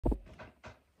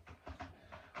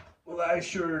Well, I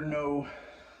sure know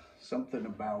something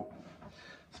about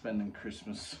spending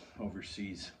Christmas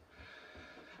overseas.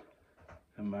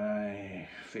 And my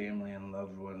family and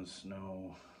loved ones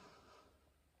know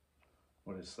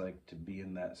what it's like to be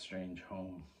in that strange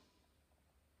home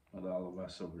with all of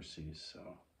us overseas. So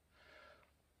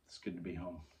it's good to be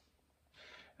home.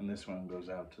 And this one goes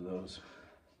out to those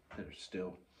that are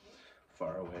still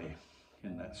far away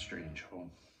in that strange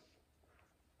home.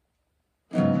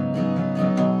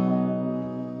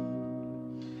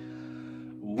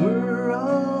 We're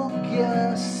all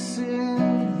guests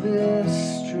in this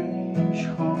strange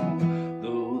home,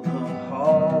 though the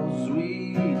halls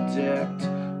we decked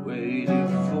waited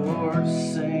for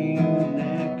Saint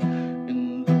Nick,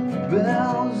 and the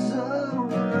bells are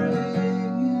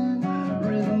ringing,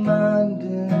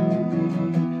 reminding me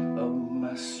of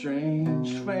my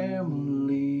strange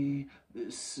family.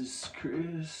 This is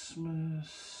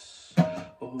Christmas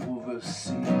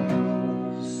overseas.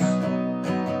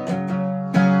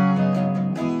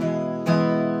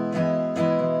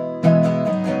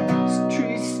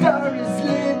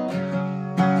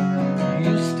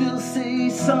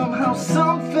 Somehow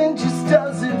something just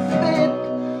doesn't fit.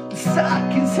 The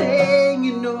stocking's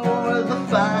hanging over the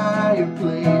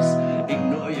fireplace.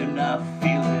 Ignore you're not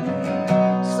feeling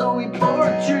it. So we pour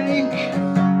a drink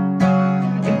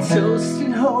and toast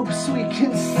in hopes we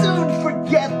can soon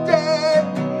forget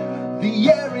that the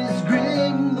air is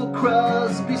grim, though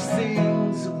Crosby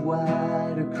sings of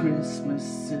whiter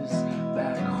Christmases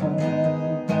back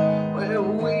home, where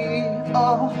we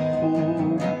all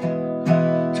hope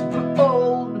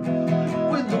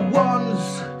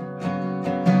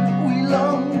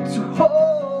to hold.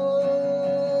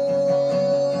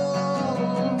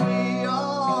 We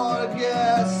are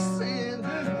guests in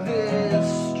this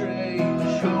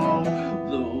strange home,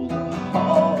 though the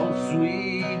halls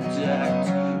we decked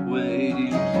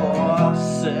waiting for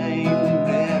Saint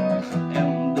Nick,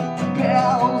 and the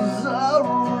bells are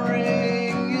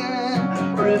ringing,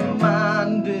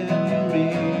 reminding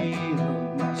me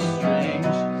of my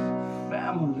strange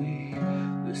family.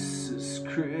 This is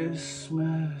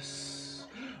Christmas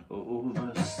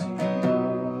overseas.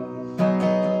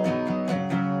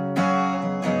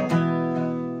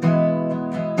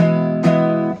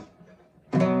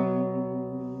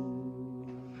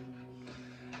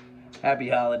 Happy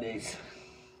holidays.